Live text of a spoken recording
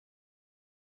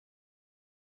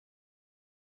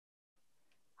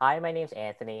Hi, my name's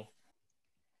Anthony.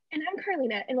 And I'm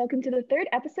Carlina, and welcome to the third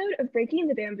episode of Breaking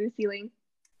the Bamboo Ceiling.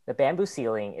 The bamboo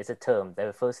ceiling is a term that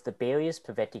refers to the barriers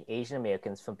preventing Asian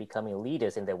Americans from becoming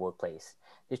leaders in their workplace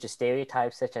due to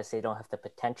stereotypes such as they don't have the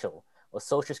potential or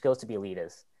social skills to be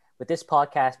leaders. With this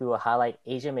podcast, we will highlight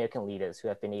Asian American leaders who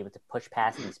have been able to push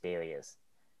past these barriers.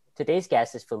 Today's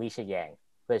guest is Felicia Yang,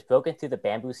 who has broken through the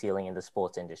bamboo ceiling in the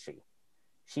sports industry.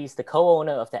 She's the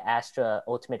co-owner of the Astra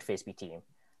Ultimate Frisbee team,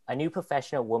 a new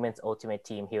professional women's ultimate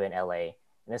team here in LA,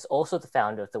 and is also the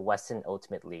founder of the Western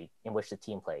Ultimate League, in which the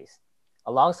team plays.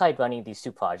 Alongside running these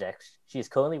two projects, she is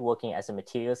currently working as a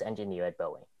materials engineer at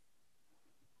Boeing.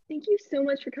 Thank you so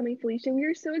much for coming, Felicia. We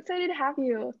are so excited to have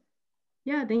you.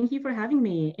 Yeah, thank you for having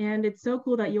me. And it's so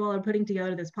cool that you all are putting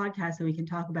together this podcast so we can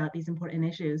talk about these important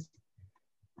issues.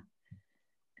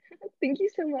 Thank you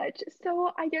so much.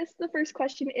 So, I guess the first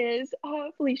question is,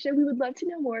 Felicia, we would love to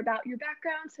know more about your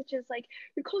background, such as like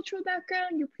your cultural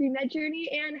background, your pre-med journey,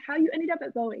 and how you ended up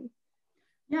at Boeing.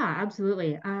 Yeah,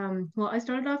 absolutely. Well, I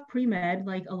started off pre-med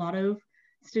like a lot of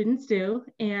students do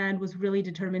and was really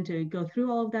determined to go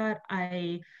through all of that.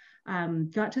 I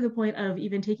got to the point of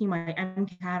even taking my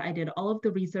MCAT. I did all of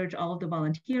the research, all of the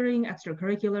volunteering,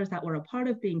 extracurriculars that were a part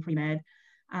of being pre-med,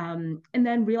 and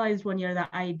then realized one year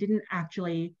that I didn't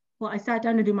actually, well, I sat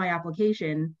down to do my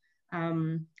application,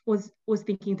 was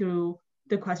thinking through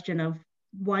the question of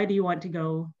why do you want to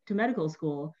go to medical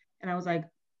school? And I was like,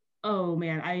 oh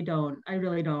man, I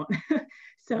really don't.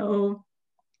 So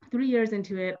 3 years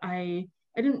into it, I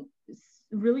didn't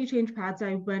really change paths.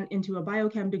 I went into a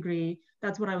biochem degree.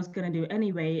 That's what I was going to do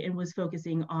anyway, and was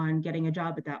focusing on getting a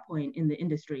job at that point in the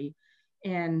industry,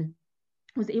 and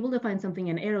was able to find something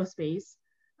in aerospace,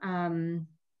 um,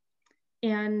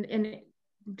 and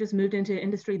just moved into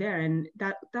industry there. And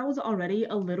that was already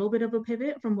a little bit of a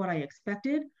pivot from what I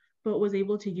expected, but was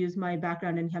able to use my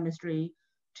background in chemistry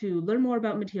to learn more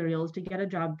about materials, to get a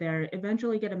job there,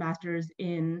 eventually get a master's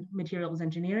in materials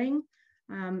engineering.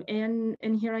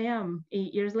 And here I am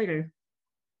 8 years later.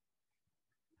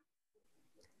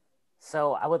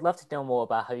 So, I would love to know more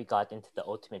about how you got into the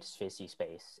ultimate frisbee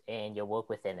space and your work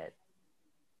within it.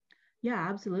 Yeah,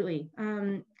 absolutely.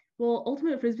 Well,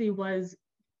 Ultimate Frisbee was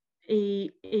a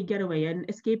getaway, an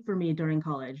escape for me during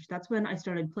college. That's when I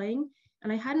started playing,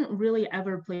 and I hadn't really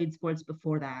ever played sports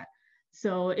before that.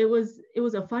 So it was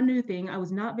a fun new thing. I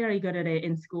was not very good at it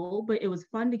in school, but it was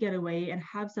fun to get away and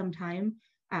have some time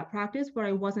at practice where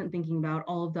I wasn't thinking about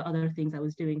all of the other things I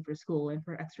was doing for school and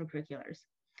for extracurriculars.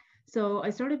 So I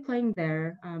started playing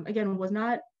there. Again, was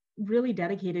not really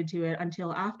dedicated to it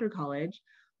until after college,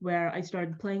 where I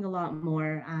started playing a lot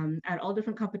more at all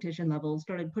different competition levels,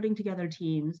 started putting together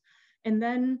teams, and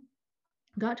then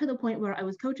got to the point where I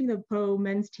was coaching the pro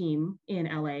men's team in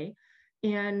LA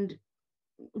and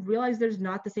realized there's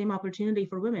not the same opportunity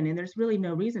for women, and there's really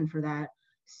no reason for that.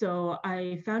 So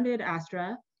I founded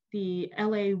Astra, the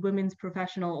LA women's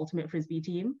professional ultimate frisbee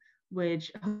team,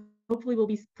 which hopefully we'll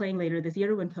be playing later this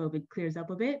year when COVID clears up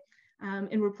a bit.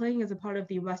 And we're playing as a part of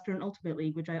the Western Ultimate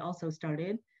League, which I also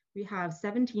started. We have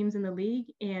 7 teams in the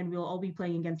league, and we'll all be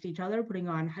playing against each other, putting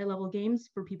on high-level games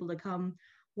for people to come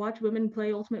watch women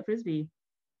play ultimate frisbee.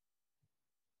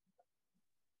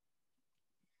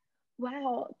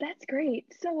 Wow, that's great.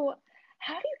 So,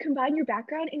 how do you combine your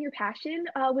background and your passion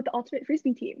with the Ultimate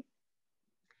Frisbee team?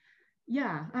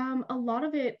 Yeah, a lot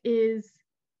of it is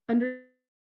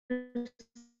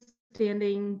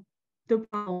understanding the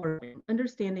problem,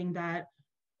 understanding that,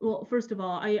 well, first of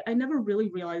all, I never really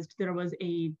realized there was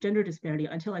a gender disparity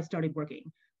until I started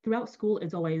working. Throughout school,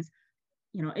 it's always,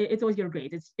 it's always your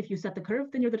grades. It's if you set the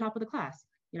curve, then you're the top of the class.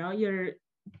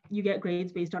 You get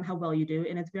grades based on how well you do,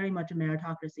 and it's very much a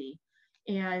meritocracy.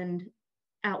 And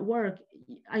at work,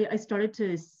 I started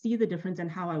to see the difference in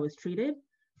how I was treated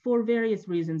for various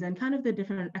reasons and kind of the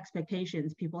different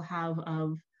expectations people have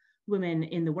of women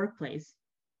in the workplace.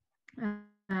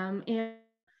 And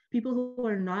people who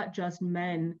are not just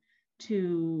men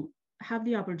to have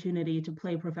the opportunity to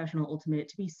play professional ultimate,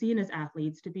 to be seen as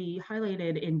athletes, to be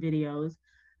highlighted in videos,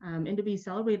 and to be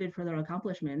celebrated for their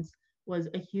accomplishments was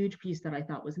a huge piece that I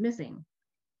thought was missing.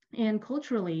 And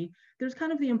culturally, there's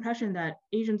kind of the impression that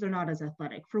Asians are not as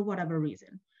athletic for whatever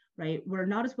reason, right? We're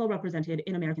not as well represented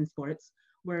in American sports.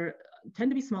 We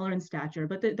tend to be smaller in stature,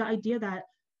 but the idea that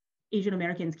Asian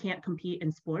Americans can't compete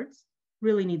in sports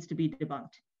really needs to be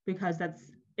debunked because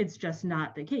it's just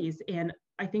not the case. And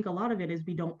I think a lot of it is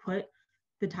we don't put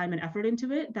the time and effort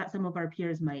into it that some of our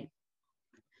peers might.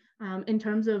 In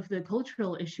terms of the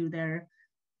cultural issue there,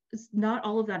 not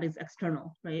all of that is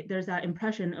external, right? There's that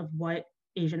impression of what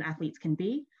Asian athletes can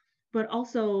be, but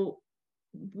also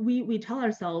we tell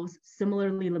ourselves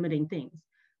similarly limiting things.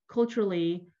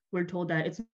 culturally, we're told that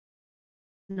it's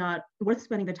not worth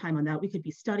spending the time on that. We could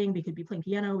be studying, we could be playing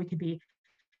piano, we could be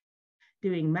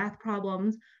doing math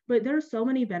problems, but there are so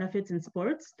many benefits in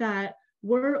sports that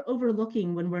we're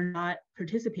overlooking when we're not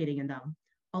participating in them.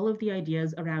 All of the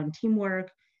ideas around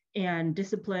teamwork and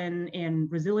discipline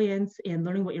and resilience and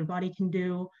learning what your body can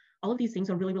do, all of these things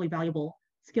are really, really valuable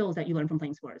skills that you learn from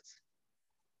playing sports.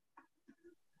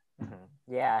 Mm-hmm.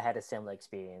 Yeah, I had a similar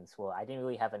experience. Well, I didn't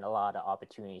really have a lot of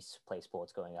opportunities to play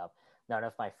sports growing up. None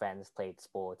of my friends played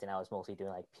sports, and I was mostly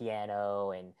doing like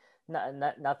piano and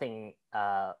nothing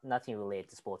related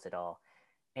to sports at all.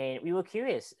 And we were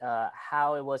curious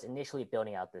how it was initially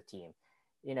building out the team.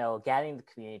 You know, gathering the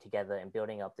community together and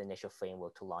building up the initial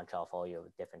framework to launch off all your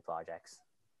different projects.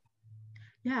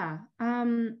 Yeah.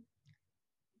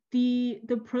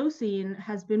 The pro scene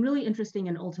has been really interesting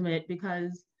in Ultimate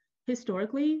because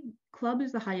historically, club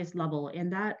is the highest level,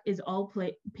 and that is all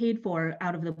paid for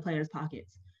out of the players'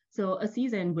 pockets. So a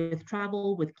season with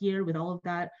travel, with gear, with all of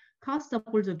that costs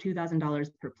upwards of $2,000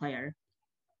 per player.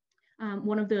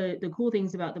 One of the cool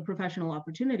things about the professional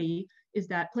opportunity is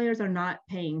that players are not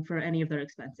paying for any of their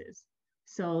expenses.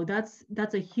 So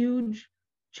that's a huge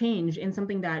change in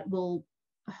something that will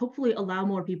hopefully allow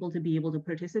more people to be able to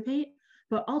participate,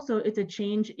 but also it's a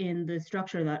change in the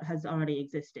structure that has already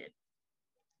existed.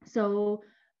 So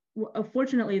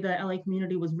fortunately, the LA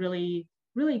community was really,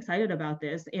 really excited about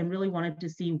this and really wanted to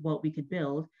see what we could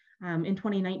build. In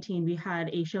 2019, we had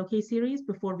a showcase series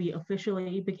before we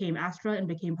officially became Astra and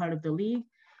became part of the league.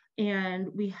 And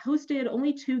we hosted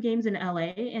only 2 games in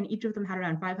LA, and each of them had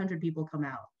around 500 people come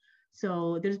out.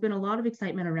 So there's been a lot of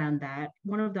excitement around that.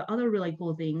 One of the other really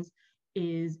cool things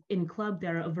is in club,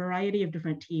 there are a variety of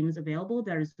different teams available.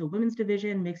 There's the women's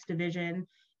division, mixed division,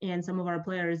 and some of our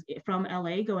players from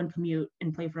LA go and commute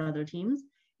and play for other teams.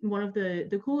 And one of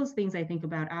the coolest things I think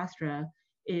about Astra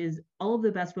is all of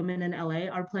the best women in LA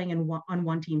are playing on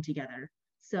one team together.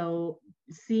 So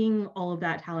seeing all of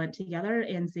that talent together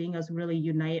and seeing us really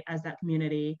unite as that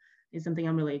community is something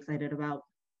I'm really excited about.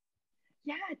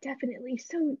 Yeah, definitely.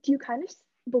 So do you kind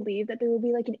of believe that there will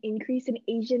be like an increase in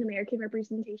Asian American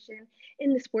representation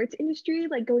in the sports industry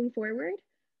like going forward?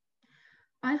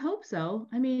 I hope so.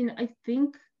 I mean, I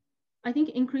think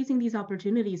increasing these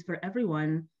opportunities for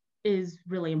everyone is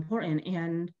really important.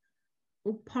 And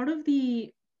part of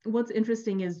the what's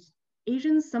interesting is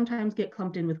Asians sometimes get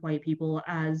clumped in with white people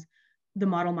as the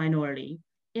model minority.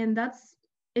 And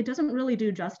it doesn't really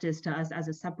do justice to us as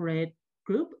a separate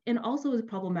group, and also is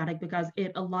problematic because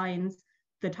it aligns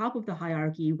the top of the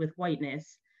hierarchy with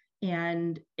whiteness.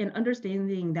 And in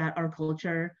understanding that our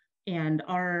culture and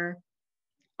our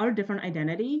different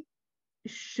identity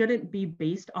shouldn't be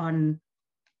based on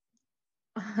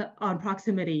on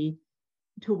proximity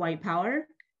to white power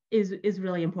is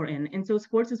really important. And so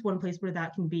sports is one place where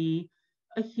that can be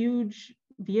a huge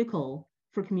vehicle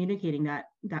for communicating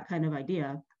that kind of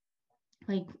idea.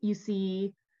 Like you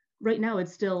see right now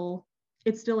it's still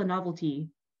a novelty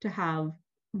to have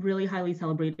really highly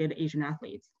celebrated Asian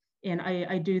athletes. And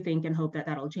I do think and hope that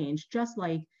that'll change, just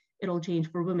like it'll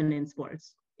change for women in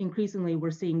sports. Increasingly,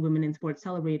 we're seeing women in sports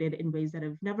celebrated in ways that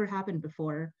have never happened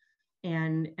before.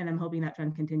 And I'm hoping that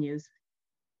trend continues.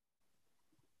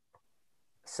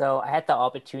 So I had the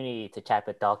opportunity to chat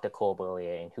with Dr. Kolb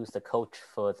earlier, and who's the coach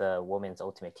for the women's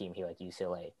ultimate team here at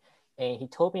UCLA. And he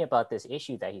told me about this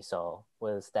issue that he saw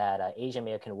was that Asian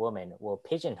American women were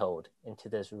pigeonholed into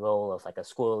this role of like a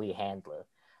squirrely handler.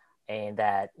 And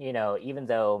that, you know, even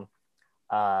though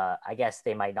I guess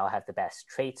they might not have the best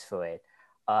traits for it,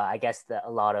 I guess that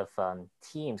a lot of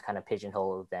teams kind of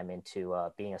pigeonhole them into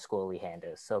being a squirrely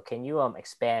handler. So can you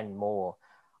expand more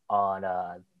on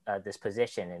this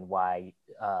position and why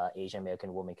Asian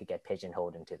American women could get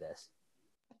pigeonholed into this?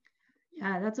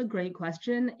 Yeah, that's a great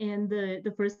question. And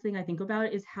the first thing I think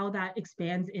about is how that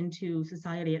expands into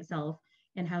society itself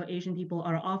and how Asian people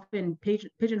are often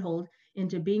pigeonholed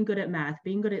into being good at math,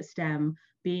 being good at STEM,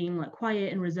 being like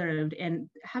quiet and reserved, and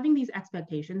having these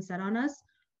expectations set on us,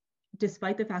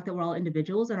 despite the fact that we're all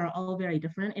individuals and are all very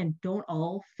different and don't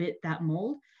all fit that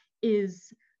mold,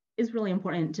 is is really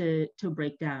important to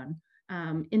break down.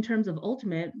 In terms of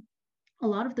ultimate, a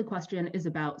lot of the question is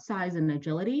about size and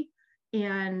agility.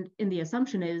 And the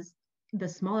assumption is the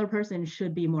smaller person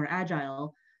should be more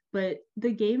agile. But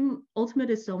the game ultimate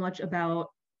is so much about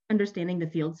understanding the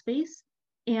field space.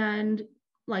 And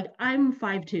like I'm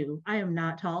 5'2", I am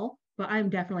not tall, but I'm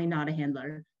definitely not a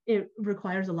handler. It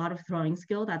requires a lot of throwing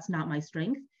skill. That's not my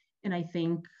strength. And I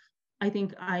think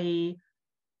I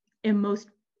am most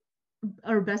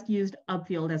or best used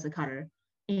upfield as a cutter.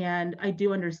 And I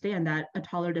do understand that a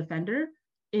taller defender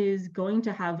is going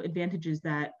to have advantages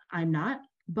that I'm not,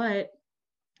 but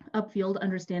upfield,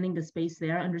 understanding the space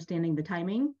there, understanding the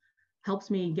timing, helps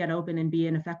me get open and be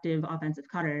an effective offensive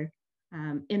cutter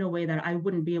in a way that I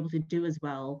wouldn't be able to do as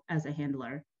well as a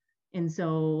handler. And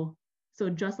so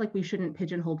just like we shouldn't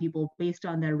pigeonhole people based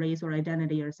on their race or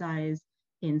identity or size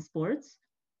in sports,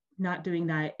 not doing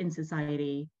that in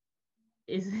society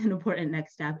is an important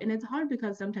next step. And it's hard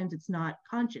because sometimes it's not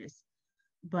conscious,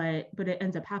 but it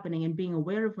ends up happening, and being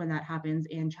aware of when that happens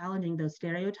and challenging those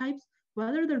stereotypes,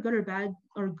 whether they're good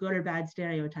or bad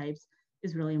stereotypes,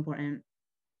 is really important.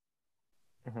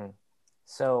 Mm-hmm.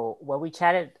 So, when we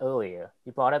chatted earlier,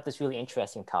 you brought up this really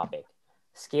interesting topic,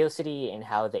 scarcity and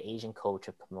how the Asian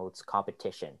culture promotes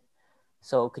competition.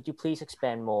 So, could you please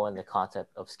expand more on the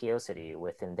concept of scarcity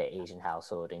within the Asian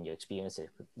household and your experiences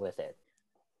with it?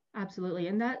 Absolutely.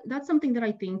 And that's something that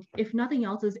I think, if nothing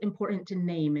else, is important to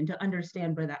name and to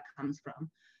understand where that comes from.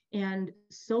 And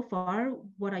so far,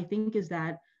 what I think is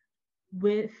that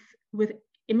with with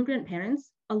immigrant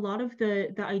parents, a lot of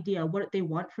the idea, what they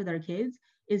want for their kids,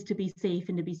 is to be safe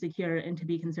and to be secure and to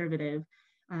be conservative,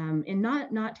 and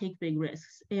not take big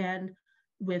risks. And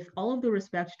with all of the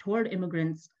respect toward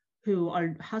immigrants who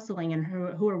are hustling and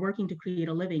who are working to create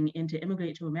a living and to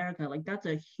immigrate to America, like that's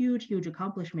a huge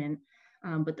accomplishment.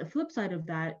 But the flip side of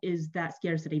that is that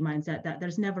scarcity mindset, that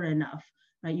there's never enough,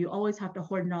 right? You always have to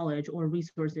hoard knowledge or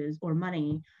resources or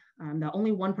money, that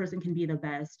only one person can be the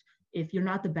best. If you're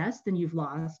not the best, then you've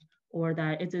lost, or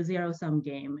that it's a zero-sum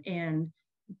game. And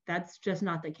that's just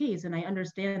not the case. And I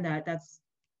understand that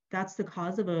that's the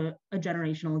cause of a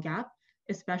generational gap,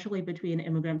 especially between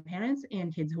immigrant parents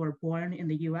and kids who are born in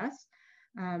the US.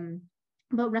 Um,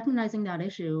 but recognizing that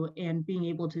issue and being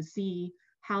able to see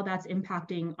how that's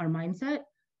impacting our mindset,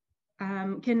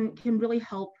 can really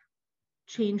help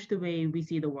change the way we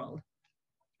see the world.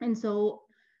 And so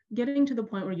getting to the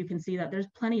point where you can see that there's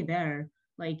plenty there,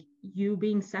 like you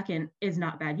being second is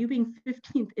not bad. You being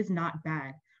 15th is not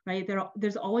bad, right?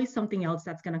 There's always something else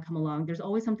that's going to come along. There's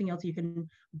always something else you can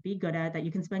be good at, that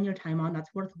you can spend your time on,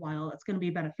 that's worthwhile, that's going to be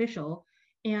beneficial.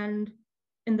 And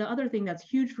and the other thing that's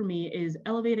huge for me is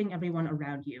elevating everyone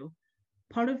around you.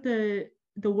 Part of the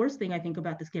worst thing I think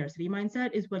about the scarcity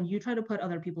mindset is when you try to put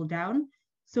other people down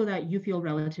so that you feel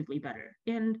relatively better.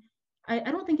 And I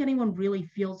don't think anyone really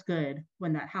feels good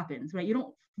when that happens, right? You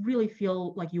don't really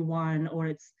feel like you won, or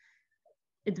it's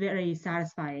very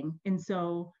satisfying. And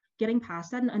so getting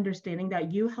past that and understanding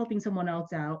that you helping someone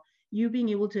else out, you being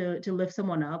able to lift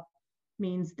someone up,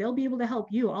 means they'll be able to help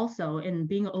you also, and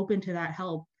being open to that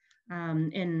help,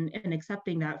 and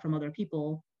accepting that from other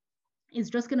people is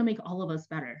just going to make all of us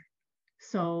better.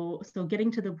 So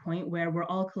getting to the point where we're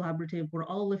all collaborative, we're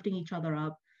all lifting each other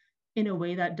up in a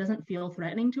way that doesn't feel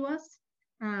threatening to us,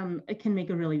 it can make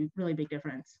a really big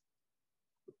difference.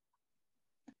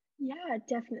 Yeah,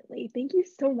 definitely. Thank you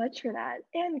so much for that.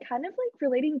 And kind of like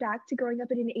relating back to growing up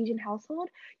in an Asian household,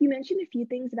 you mentioned a few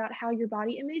things about how your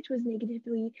body image was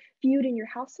negatively viewed in your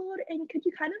household. And could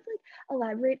you kind of like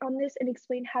elaborate on this and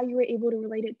explain how you were able to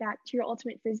relate it back to your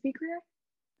ultimate frisbee career?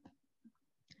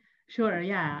 Sure,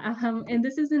 yeah. And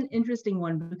this is an interesting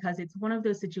one because it's one of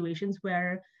those situations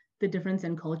where the difference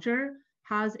in culture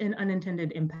has an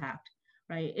unintended impact,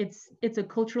 right? It's a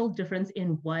cultural difference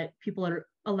in what people are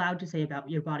allowed to say about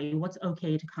your body, what's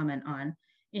okay to comment on.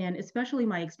 And especially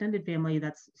my extended family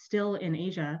that's still in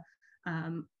Asia,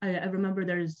 I remember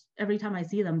there's every time I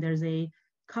see them, there's a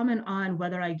comment on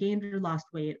whether I gained or lost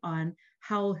weight, on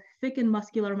how thick and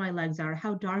muscular my legs are,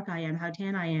 how dark I am, how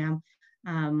tan I am.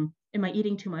 Am I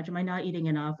eating too much? Am I not eating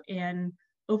enough? And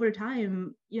over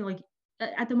time, like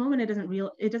at the moment,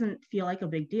 it doesn't feel like a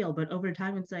big deal, but over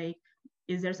time, it's like,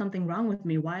 is there something wrong with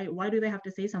me? Why do they have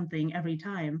to say something every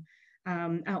time?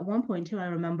 At one point too, I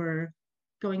remember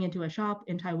going into a shop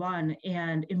in Taiwan,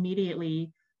 and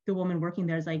immediately the woman working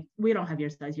there is like, "We don't have your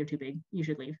size. You're too big. You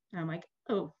should leave." And I'm like,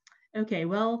 "Oh, okay.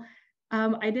 Well,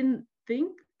 I didn't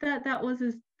think that was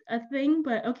a thing,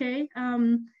 but okay."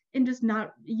 And just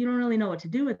not, you don't really know what to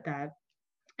do with that.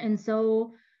 And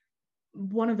so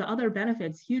one of the other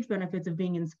benefits, huge benefits of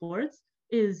being in sports,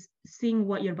 is seeing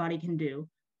what your body can do.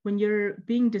 When you're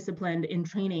being disciplined in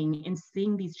training and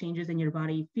seeing these changes in your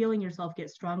body, feeling yourself get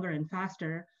stronger and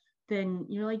faster, then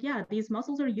you're like, yeah, these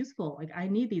muscles are useful. Like, I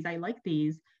need these, I like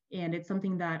these. And it's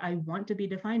something that I want to be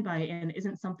defined by, and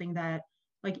isn't something that,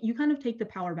 like, you kind of take the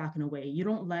power back in a way. You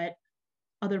don't let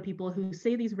other people who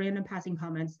say these random passing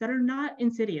comments that are not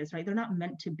insidious, right? They're not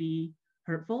meant to be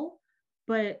hurtful,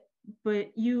 but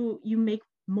you make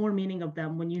more meaning of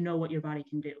them when you know what your body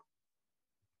can do.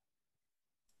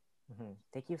 Mm-hmm.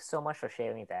 Thank you so much for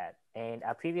sharing that. And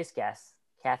our previous guest,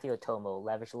 Kathy Otomo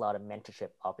leveraged a lot of mentorship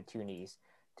opportunities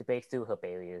to break through her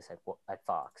barriers at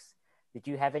Fox. Did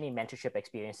you have any mentorship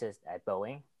experiences at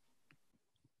Boeing?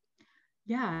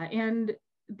 Yeah, and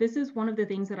this is one of the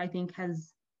things that I think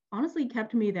has honestly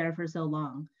kept me there for so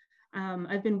long.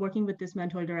 I've been working with this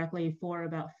mentor directly for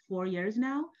about 4 years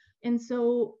now. And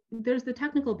so there's the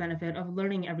technical benefit of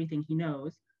learning everything he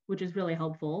knows, which is really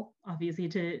helpful, obviously,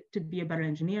 to be a better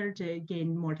engineer, to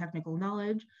gain more technical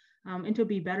knowledge, and to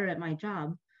be better at my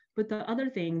job. But the other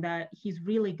thing that he's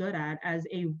really good at as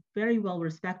a very well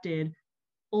respected,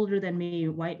 older than me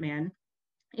white man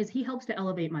is he helps to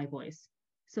elevate my voice.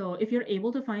 So if you're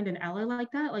able to find an ally like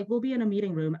that, like we'll be in a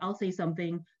meeting room, I'll say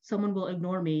something, someone will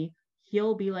ignore me.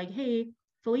 He'll be like, "Hey,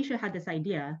 Felicia had this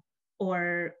idea,"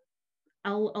 or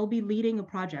I'll be leading a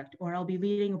project or I'll be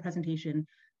leading a presentation.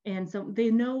 And so they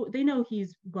know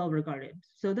he's well regarded.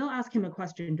 So they'll ask him a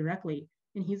question directly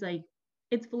and he's like,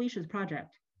 "It's Felicia's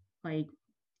project. Like,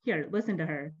 here, listen to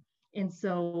her." And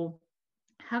so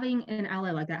having an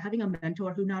ally like that, having a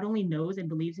mentor who not only knows and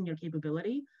believes in your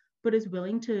capability, but is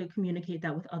willing to communicate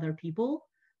that with other people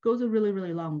goes a really,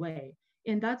 really long way.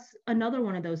 And that's another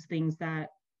one of those things that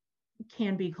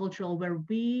can be cultural where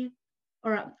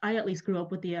or I at least grew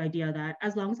up with the idea that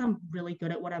as long as I'm really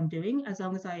good at what I'm doing, as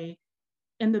long as I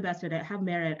am the best at it, have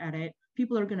merit at it,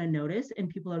 people are going to notice and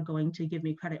people are going to give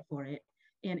me credit for it.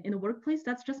 And in the workplace,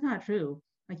 that's just not true.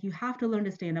 Like you have to learn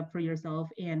to stand up for yourself,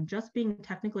 and just being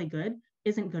technically good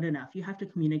isn't good enough. You have to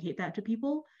communicate that to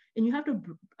people, and you have to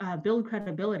build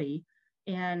credibility.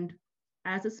 And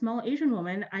as a small Asian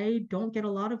woman, I don't get a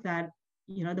lot of that.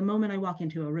 The moment I walk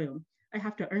into a room, I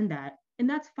have to earn that, and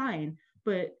that's fine.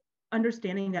 But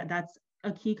understanding that that's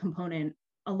a key component,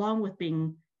 along with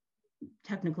being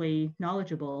technically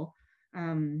knowledgeable,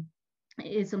 um,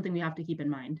 is something we have to keep in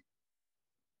mind.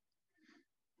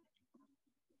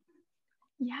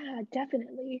 Yeah,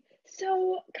 definitely.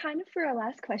 So, kind of for our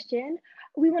last question,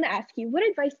 we want to ask you, what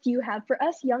advice do you have for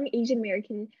us young Asian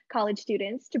American college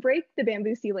students to break the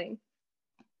bamboo ceiling?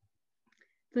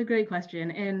 It's a great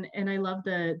question, and I love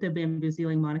the bamboo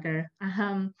ceiling moniker.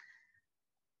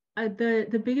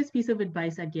 The biggest piece of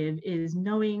advice I'd give is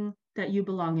knowing that you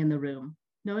belong in the room,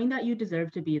 knowing that you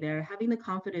deserve to be there, having the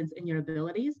confidence in your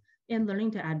abilities, and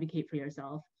learning to advocate for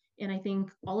yourself. And I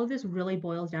think all of this really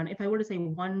boils down, if I were to say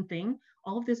one thing,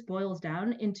 all of this boils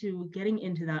down into getting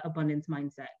into that abundance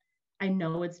mindset. I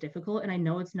know it's difficult and I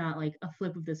know it's not like a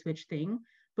flip of the switch thing,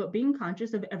 but being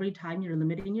conscious of every time you're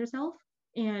limiting yourself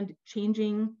and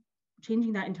changing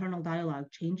that internal dialogue,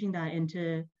 changing that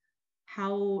into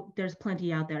how there's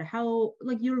plenty out there, how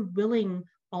like you're willing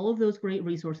all of those great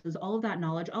resources, all of that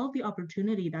knowledge, all of the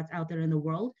opportunity that's out there in the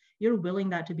world, you're willing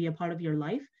that to be a part of your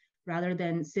life rather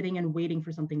than sitting and waiting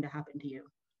for something to happen to you.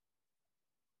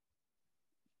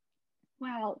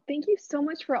 Wow, thank you so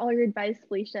much for all your advice,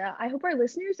 Felicia. I hope our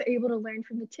listeners are able to learn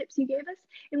from the tips you gave us,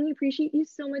 and we appreciate you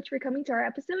so much for coming to our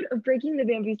episode of Breaking the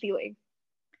Bamboo Ceiling.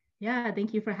 Yeah,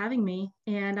 thank you for having me.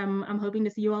 And I'm hoping to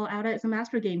see you all out at some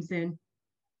Astro games soon.